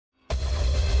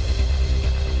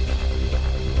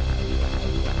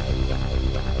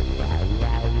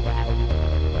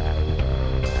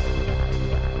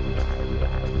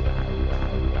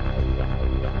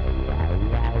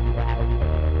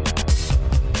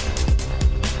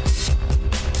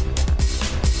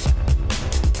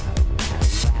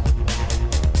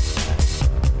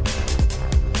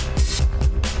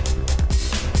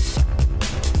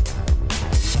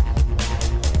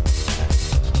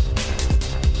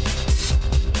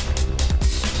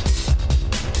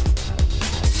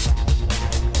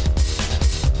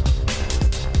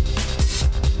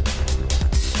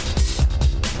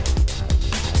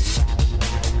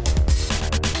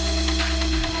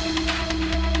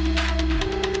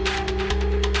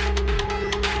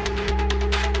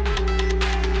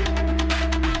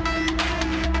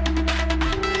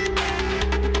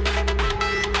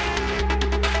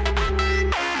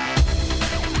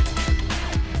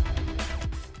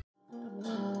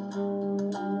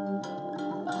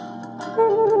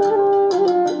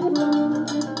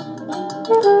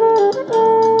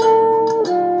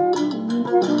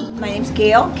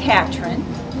Gail Catron,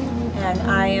 and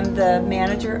I am the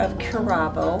manager of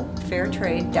Kirabo Fair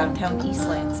Trade, downtown East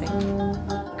Lansing.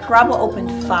 Kirabo opened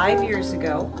 5 years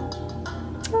ago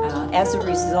as a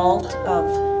result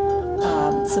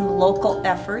of some local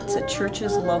efforts, a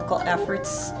church's local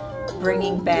efforts,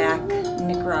 bringing back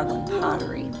Nicaraguan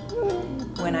pottery.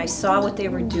 When I saw what they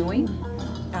were doing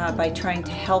by trying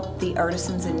to help the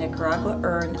artisans in Nicaragua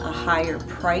earn a higher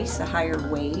price, a higher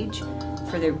wage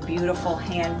for their beautiful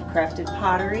handcrafted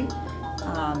pottery,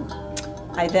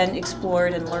 I then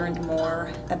explored and learned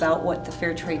more about what the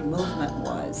fair trade movement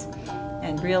was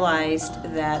and realized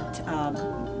that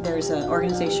there's an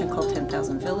organization called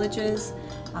 10,000 Villages,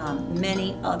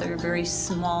 many other very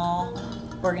small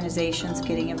organizations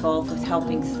getting involved with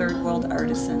helping third world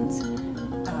artisans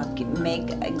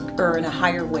earn a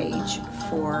higher wage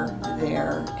for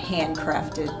their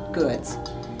handcrafted goods.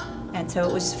 And so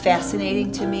it was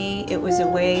fascinating to me. It was a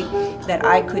way that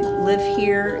I could live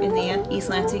here in the East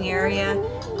Lansing area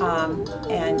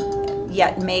and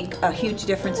yet make a huge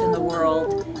difference in the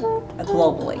world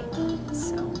globally.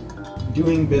 So,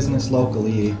 doing business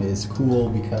locally is cool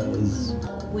because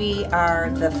we are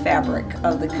the fabric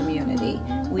of the community.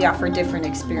 We offer different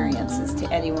experiences to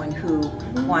anyone who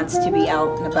wants to be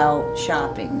out and about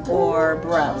shopping or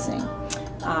browsing.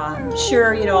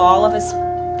 Sure, you know, all of us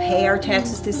pay our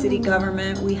taxes to city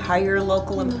government, we hire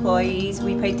local employees,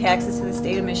 we pay taxes to the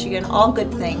state of Michigan, all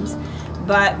good things,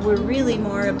 but we're really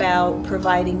more about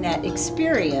providing that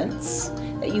experience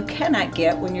that you cannot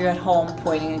get when you're at home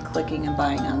pointing and clicking and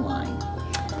buying online.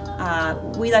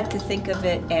 We like to think of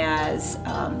it as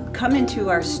come into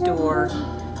our store,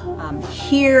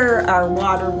 hear our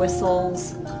water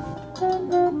whistles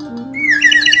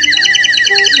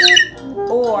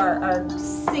or our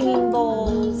singing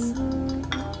bowls,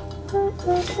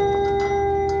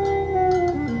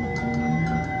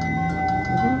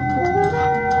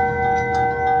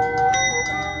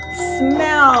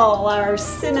 smell our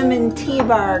cinnamon tea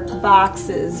bark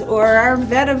boxes or our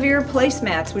vetiver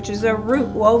placemats, which is a root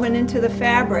woven into the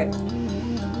fabric,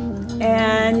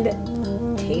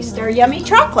 and taste our yummy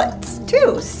chocolates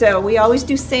too. So we always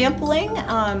do sampling.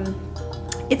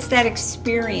 It's that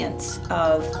experience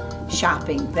of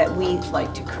shopping that we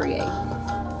like to create.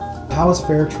 How is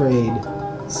fair trade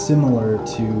similar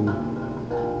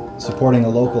to supporting a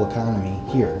local economy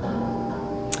here?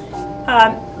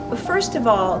 First of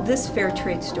all, this fair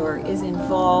trade store is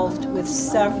involved with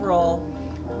several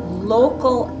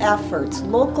local efforts,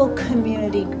 local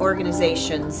community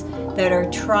organizations that are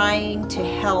trying to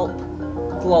help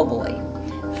globally.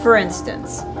 For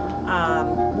instance,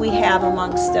 we have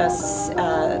amongst us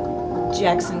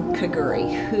Jackson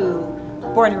Kaguri, who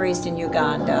born and raised in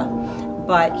Uganda,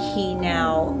 but he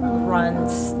now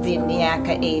runs the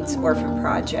Nyaka AIDS Orphan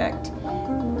Project.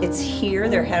 It's here,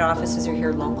 their head offices are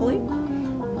here locally.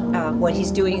 What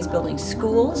he's doing is building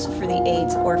schools for the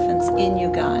AIDS orphans in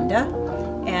Uganda,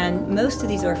 and most of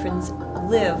these orphans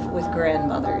live with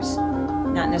grandmothers,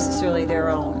 not necessarily their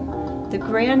own. The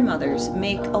grandmothers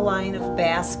make a line of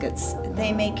baskets.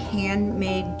 They make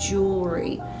handmade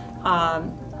jewelry.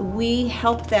 We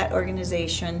help that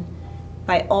organization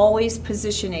by always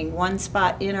positioning one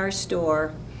spot in our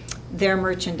store, their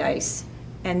merchandise,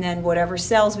 and then whatever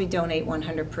sells, we donate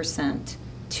 100%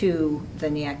 to the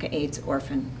Nyaka AIDS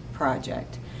Orphan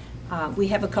Project. We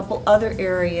have a couple other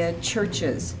area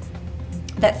churches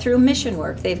that through mission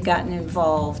work they've gotten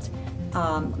involved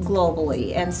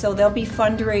globally, and so they'll be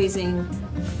fundraising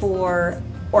for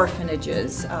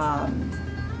orphanages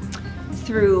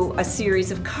through a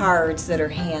series of cards that are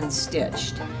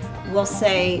hand-stitched. We'll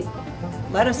say,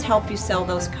 let us help you sell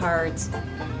those cards,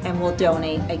 and we'll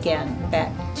donate again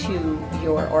back to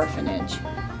your orphanage.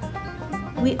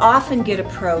 We often get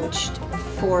approached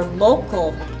for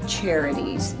local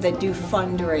charities that do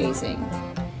fundraising.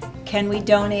 Can we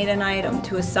donate an item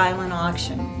to a silent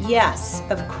auction? Yes,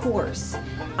 of course.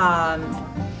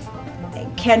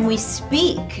 Can we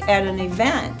speak at an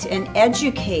event and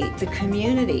educate the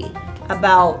community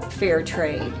about fair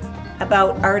trade,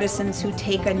 about artisans who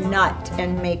take a nut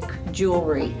and make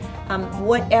jewelry?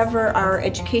 Whatever our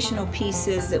educational piece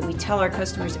is that we tell our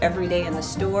customers every day in the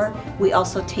store, we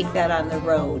also take that on the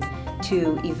road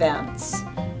to events.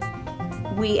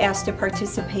 We ask to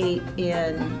participate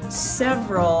in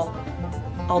several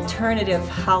alternative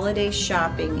holiday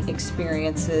shopping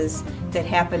experiences that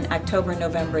happen October,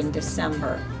 November, and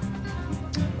December.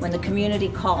 When the community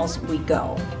calls, we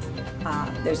go.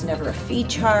 There's never a fee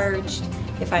charged.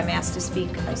 If I'm asked to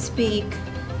speak, I speak.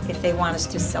 If they want us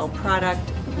to sell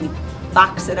product, we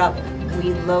box it up,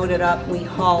 we load it up, we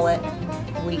haul it,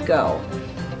 we go.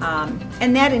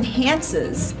 And that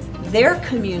enhances their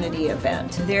community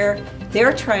event.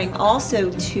 They're trying also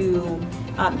to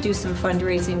do some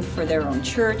fundraising for their own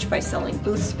church by selling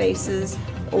booth spaces,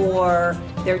 or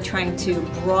they're trying to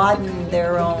broaden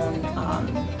their own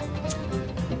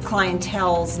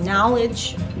clientele's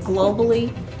knowledge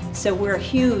globally. So we're a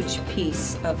huge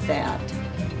piece of that.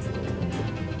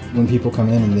 When people come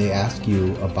in and they ask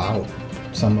you about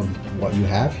some of what you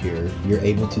have here, you're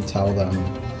able to tell them,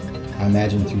 I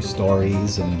imagine through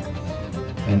stories and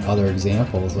other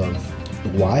examples of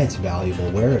why it's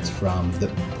valuable, where it's from,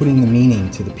 putting the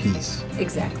meaning to the piece.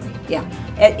 Exactly, yeah.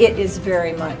 It is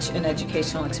very much an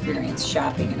educational experience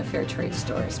shopping in a fair trade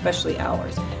store, especially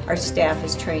ours. Our staff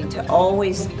is trained to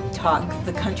always talk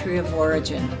the country of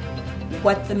origin,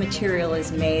 what the material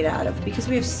is made out of, because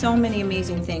we have so many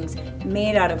amazing things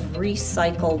made out of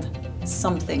recycled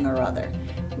something or other.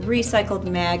 Recycled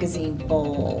magazine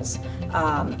bowls,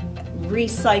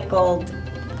 recycled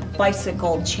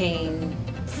bicycle chain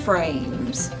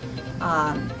frames.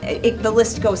 The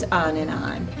list goes on and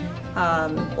on.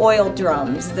 Oil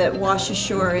drums that wash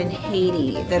ashore in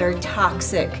Haiti that are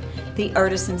toxic. The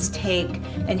artisans take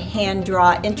and hand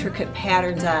draw intricate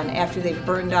patterns on after they've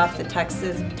burned off the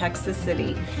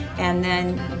toxicity, and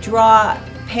then draw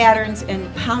patterns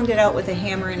and pound it out with a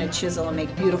hammer and a chisel and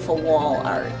make beautiful wall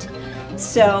art.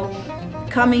 So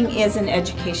coming is an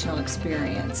educational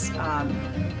experience.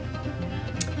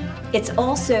 It's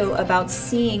also about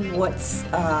seeing what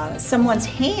someone's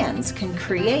hands can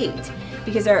create,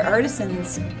 because our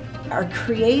artisans are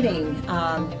creating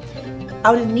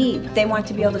out of need. They want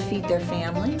to be able to feed their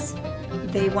families.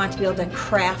 They want to be able to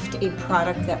craft a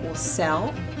product that will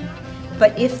sell.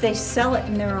 But if they sell it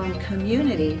in their own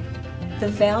community, the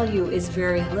value is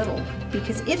very little.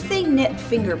 Because if they knit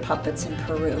finger puppets in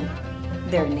Peru,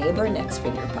 their neighbor knits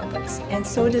finger puppets, and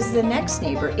so does the next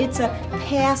neighbor. It's a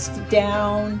passed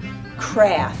down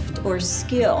craft or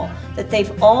skill that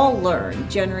they've all learned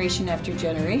generation after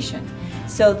generation.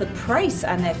 So the price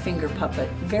on that finger puppet,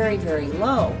 very, very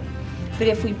low. But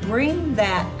if we bring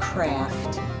that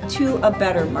craft to a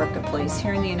better marketplace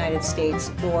here in the United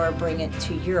States or bring it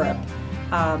to Europe,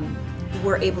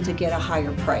 we're able to get a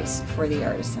higher price for the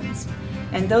artisans.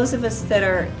 And those of us that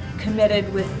are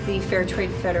committed with the Fair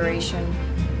Trade Federation,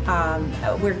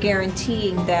 we're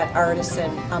guaranteeing that artisan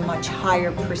a much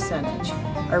higher percentage.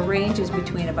 Our range is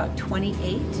between about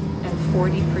 28 and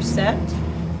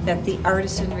 40% that the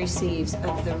artisan receives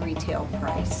of the retail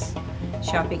price.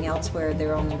 Shopping elsewhere,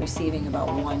 they're only receiving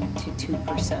about 1 to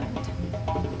 2%.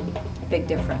 Big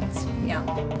difference, yeah.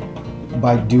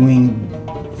 By doing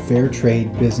fair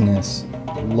trade business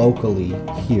locally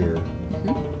here,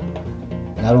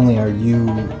 not only are you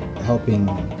helping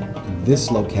this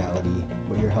locality,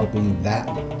 but you're helping that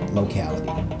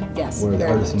locality. Yes, where the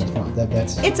artisan is from.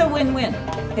 It's a win-win.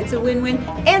 It's a win-win.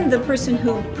 And the person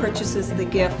who purchases the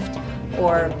gift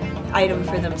or item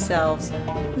for themselves,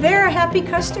 they're a happy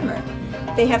customer.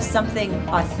 They have something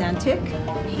authentic,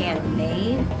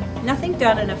 handmade, nothing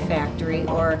done in a factory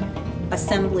or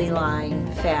assembly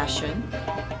line fashion.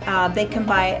 They can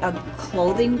buy a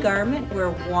clothing garment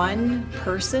where one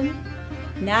person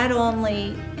not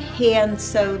only hand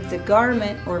sewed the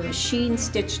garment or machine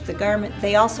stitched the garment,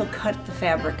 they also cut the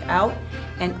fabric out,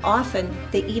 and often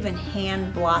they even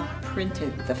hand block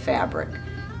printed the fabric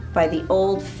by the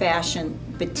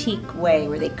old-fashioned batik way,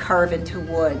 where they carve into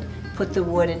wood, put the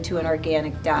wood into an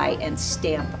organic dye, and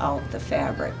stamp out the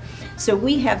fabric. So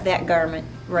we have that garment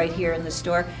right here in the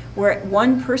store where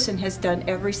one person has done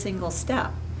every single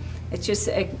step. It's just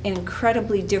an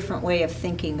incredibly different way of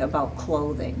thinking about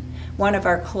clothing. One of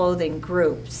our clothing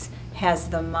groups has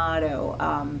the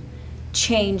motto,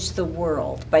 change the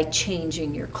world by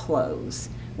changing your clothes.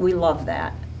 We love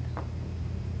that.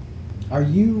 Are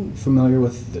you familiar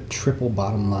with the triple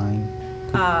bottom line?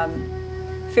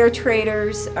 Fair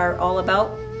traders are all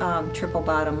about triple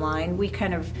bottom line. We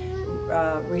kind of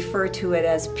refer to it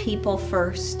as people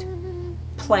first,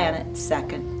 planet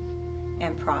second,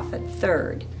 and profit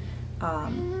third.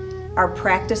 Our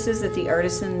practices that the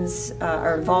artisans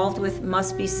are involved with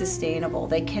must be sustainable.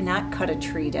 They cannot cut a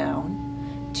tree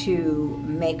down to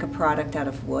make a product out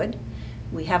of wood.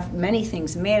 We have many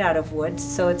things made out of wood,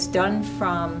 so it's done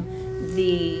from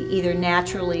the either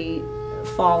naturally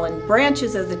fallen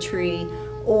branches of the tree,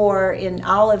 or in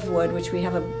olive wood, which we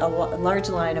have a large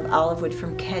line of olive wood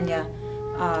from Kenya.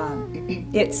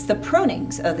 It's the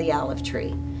prunings of the olive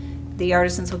tree. The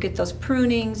artisans will get those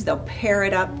prunings, they'll pair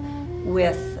it up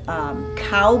with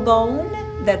cow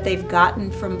bone that they've gotten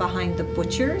from behind the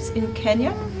butchers in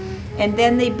Kenya, and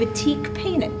then they batik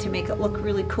paint it to make it look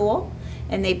really cool.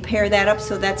 and they pair that up,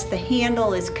 so that's the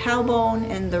handle is cow bone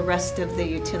and the rest of the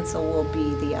utensil will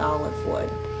be the olive wood.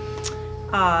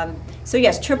 So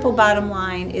yes, triple bottom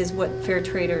line is what fair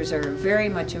traders are very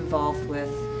much involved with.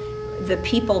 The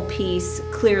people piece,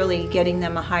 clearly getting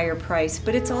them a higher price,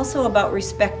 but it's also about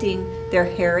respecting their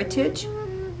heritage,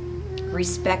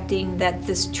 respecting that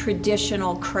this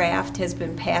traditional craft has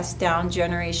been passed down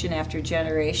generation after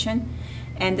generation,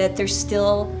 and that there's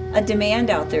still a demand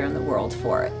out there in the world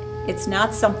for it. It's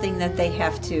not something that they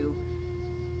have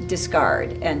to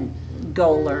discard and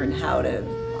go learn how to,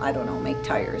 I don't know, make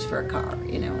tires for a car.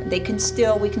 You know,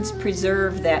 we can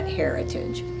preserve that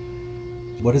heritage.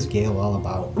 What is Gail all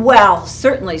about? Well,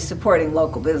 certainly supporting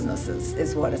local businesses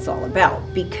is what it's all about,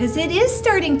 because it is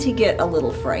starting to get a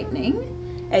little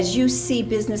frightening. As you see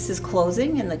businesses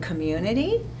closing in the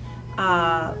community,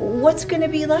 what's going to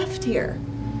be left here?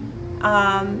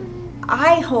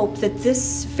 I hope that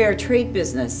this fair trade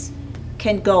business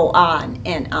can go on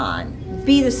and on,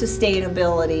 be the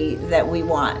sustainability that we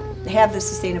want, have the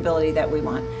sustainability that we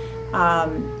want.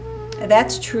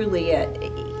 That's truly it.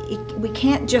 We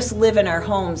can't just live in our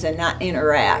homes and not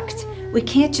interact. We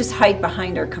can't just hide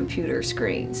behind our computer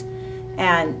screens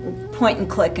and point and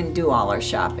click and do all our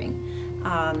shopping.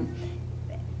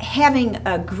 Having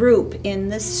a group in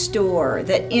this store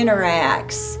that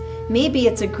interacts, maybe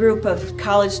it's a group of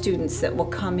college students that will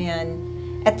come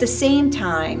in at the same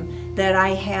time that I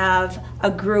have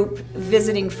a group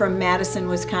visiting from Madison,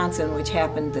 Wisconsin, which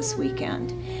happened this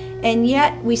weekend. And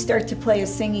yet we start to play a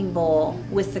singing bowl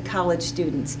with the college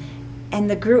students. And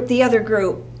the other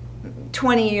group,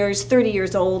 20 years, 30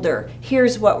 years older,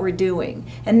 here's what we're doing.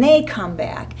 And they come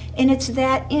back. And it's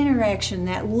that interaction,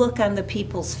 that look on the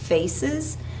people's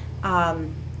faces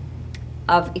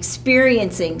of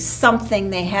experiencing something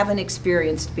they haven't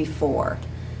experienced before.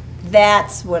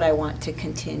 That's what I want to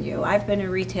continue. I've been in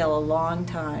retail a long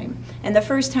time. And the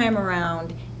first time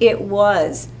around, it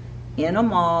was in a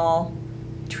mall,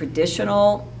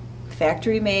 traditional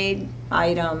factory-made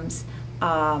items.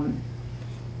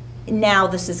 Now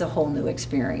this is a whole new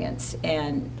experience,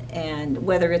 and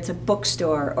whether it's a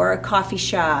bookstore or a coffee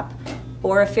shop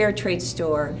or a fair trade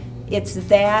store, it's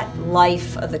that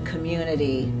life of the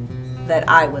community that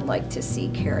I would like to see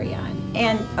carry on.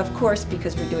 And of course,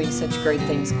 because we're doing such great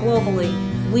things globally,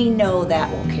 we know that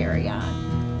will carry on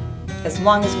as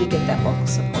long as we get that local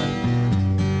support.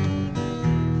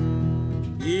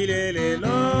 Il est le